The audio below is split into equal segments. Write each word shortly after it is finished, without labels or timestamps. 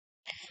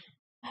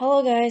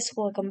Hello guys,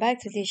 welcome back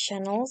to this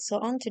channel. So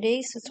on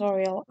today's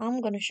tutorial,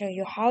 I'm going to show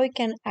you how you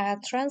can add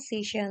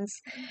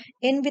transitions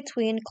in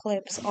between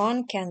clips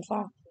on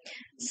Canva.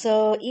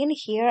 So in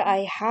here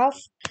I have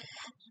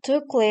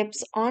two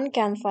clips on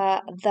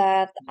Canva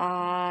that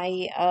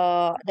I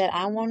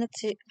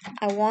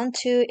want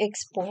to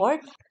export,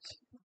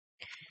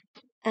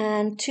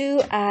 and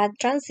to add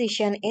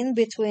transition in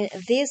between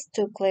these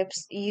two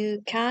clips you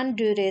can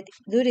do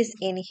this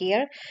in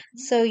here.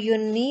 So you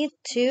need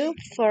to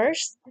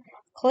first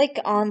click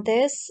on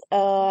this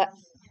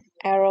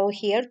arrow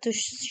here to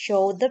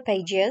show the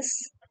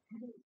pages.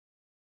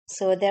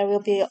 So there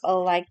will be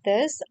like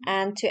this,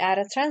 and to add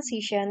a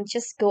transition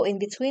just go in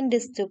between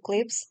these two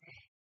clips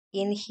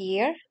in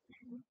here,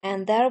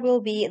 and there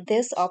will be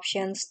these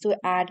options to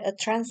add a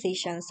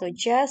transition. So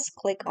just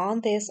click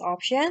on this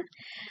option,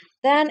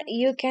 then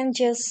you can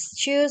just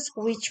choose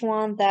which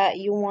one that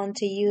you want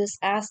to use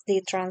as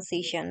the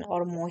transition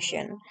or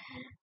motion.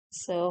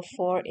 So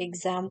for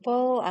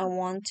example, I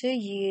want to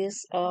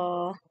use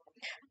a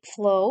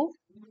flow.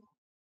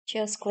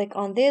 Just click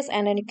on this,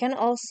 and then you can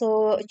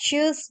also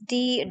choose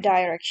the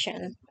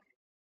direction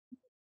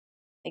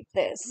like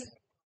this.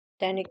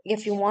 Then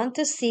if you want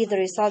to see the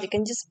result, you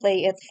can just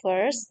play it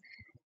first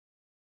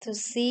to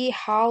see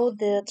how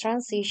the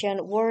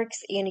transition works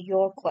in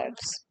your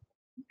clips.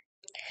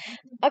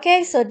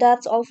 Okay, so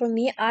that's all from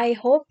me. I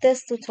hope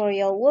this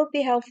tutorial will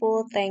be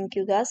helpful. Thank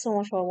you guys so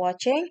much for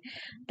watching.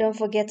 Don't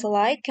forget to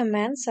like,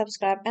 comment,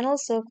 subscribe, and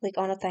also click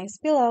on the thanks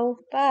below.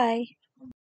 Bye.